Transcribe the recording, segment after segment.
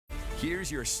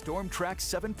Here's your Storm Track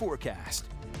 7 forecast.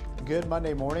 Good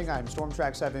Monday morning. I'm Storm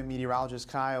Track 7 meteorologist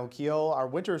Kyle Keel. Our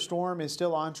winter storm is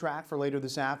still on track for later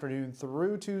this afternoon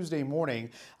through Tuesday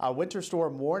morning. Winter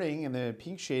storm warning and the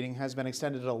peak shading has been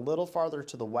extended a little farther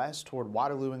to the west toward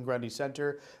Waterloo and Grundy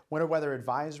Center. Winter weather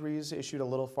advisories issued a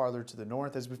little farther to the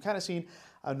north as we've kind of seen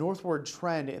a northward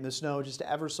trend in the snow just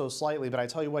ever so slightly. But I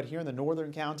tell you what, here in the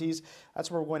northern counties, that's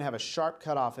where we're going to have a sharp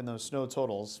cutoff in those snow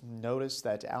totals. Notice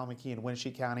that Alameda and Wenatchee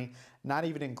County not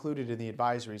even included in the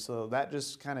advisory. So that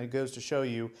just kind of goes to show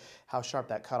you how sharp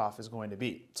that cutoff is going to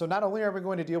be. So not only are we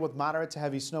going to deal with moderate to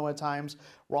heavy snow at times,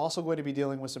 we're also going to be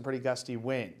dealing with some pretty gusty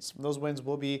winds. Those winds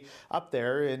will be up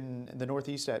there in the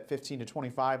northeast at 15 to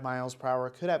 25 miles per hour.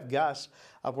 Could have gusts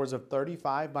upwards of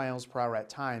 35 miles per hour at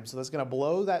times. So that's going to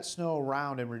blow that snow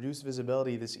around and reduce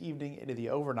visibility this evening into the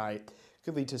overnight.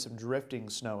 Could lead to some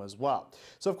drifting snow as well.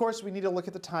 So of course we need to look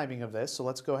at the timing of this. So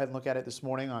let's go ahead and look at it this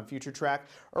morning on Future Track.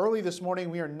 Early this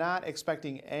morning we are not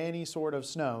expecting any sort of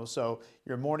snow. So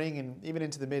your morning and even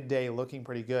into the midday looking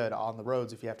pretty good on the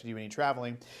roads if you have to do any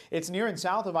traveling. It's near and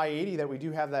south of I-80 that we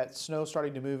do have that snow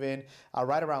starting to move in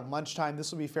right around lunchtime.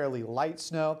 This will be fairly light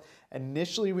snow.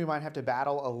 Initially we might have to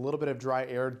battle a little bit of dry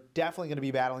air. Definitely going to be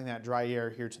battling that dry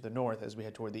air here to the north as we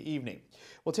head toward the evening.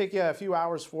 We'll take you a few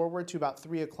hours forward to about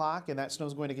 3 o'clock and that snow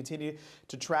is going to continue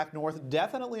to track north,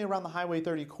 definitely around the Highway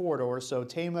 30 corridor. So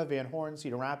Tama, Van Horn,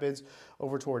 Cedar Rapids,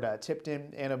 over toward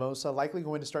Tipton, Anamosa, likely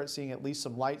going to start seeing at least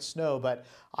some light snow, but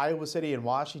Iowa City and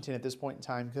Washington at this point in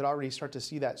time could already start to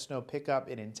see that snow pick up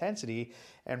in intensity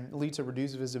and lead to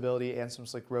reduced visibility and some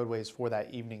slick roadways for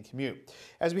that evening commute.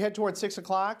 As we head toward 6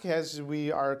 o'clock, as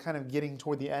we are kind of getting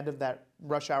toward the end of that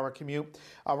rush hour commute,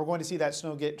 we're going to see that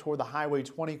snow get toward the Highway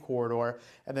 20 corridor,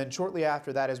 and then shortly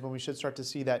after that is when we should start to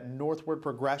see that northward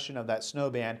progression of that snow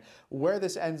band. Where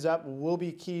this ends up will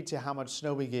be key to how much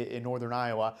snow we get in northern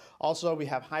Iowa. Also, we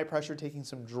have high pressure taking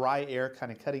some dry air,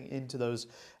 kind of cutting into those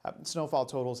snowfall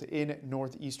totals in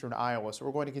northeastern Iowa. So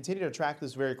we're going to continue to track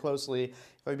this very closely.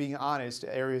 If I'm being honest,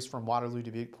 areas from Waterloo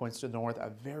to Butte points to the north, a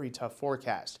very tough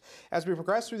forecast. As we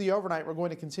progress through the overnight, we're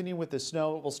going to continue with the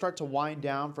snow. We'll start to wind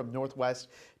down from northwest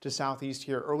to southeast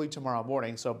here early tomorrow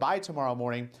morning. So by tomorrow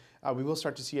morning, we will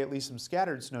start to see at least some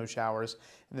scattered snow showers,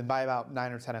 and then by about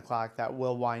 9 or 10 o'clock that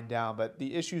will wind down, but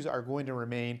the issues are going to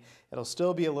remain. It'll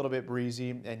still be a little bit breezy,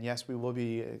 and yes, we will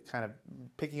be kind of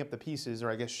picking up the pieces,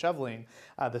 or I guess shoveling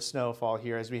the snowfall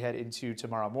here as we head into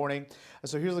tomorrow morning.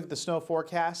 So here's a look at the snow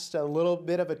forecast. A little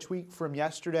bit of a tweak from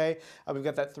yesterday. We've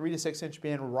got that 3 to 6 inch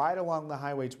band right along the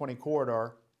Highway 20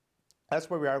 corridor. That's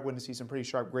where we are going to see some pretty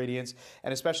sharp gradients,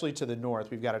 and especially to the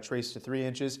north, we've got a trace to 3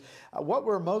 inches. What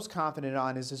we're most confident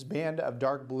on is this band of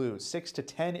dark blue, 6 to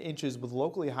 10 inches with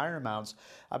locally higher amounts,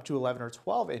 up to 11 or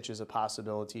 12 inches a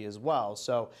possibility as well.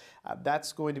 So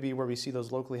that's going to be where we see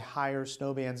those locally higher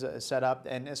snow bands set up.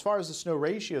 And as far as the snow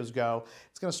ratios go,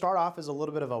 it's going to start off as a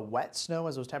little bit of a wet snow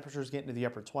as those temperatures get into the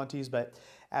upper 20s, but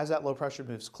as that low pressure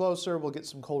moves closer, we'll get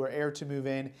some colder air to move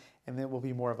in, and then it will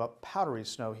be more of a powdery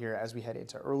snow here as we head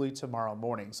into early tomorrow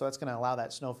morning. So that's going to allow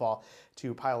that snowfall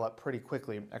to pile up pretty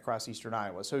quickly across eastern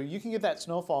Iowa. So you can get that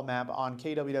snowfall map on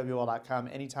kwwl.com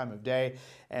any time of day.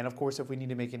 And of course, if we need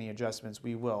to make any adjustments,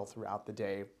 we will throughout the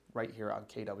day right here on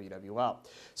KWWL.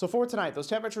 So for tonight, those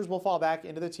temperatures will fall back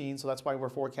into the teens, so that's why we're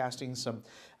forecasting some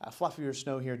fluffier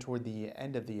snow here toward the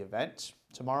end of the event.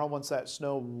 Tomorrow, once that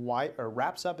snow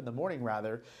wraps up in the morning,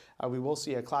 we will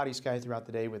see a cloudy sky throughout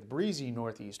the day with breezy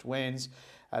northeast winds.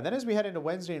 Then as we head into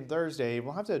Wednesday and Thursday,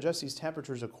 we'll have to adjust these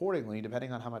temperatures accordingly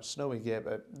depending on how much snow we get,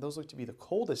 but those look to be the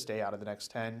coldest day out of the next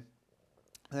 10.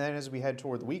 And then as we head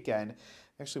toward the weekend,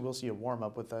 actually we'll see a warm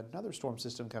up with another storm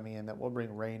system coming in that will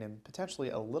bring rain and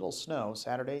potentially a little snow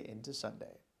Saturday into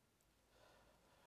Sunday.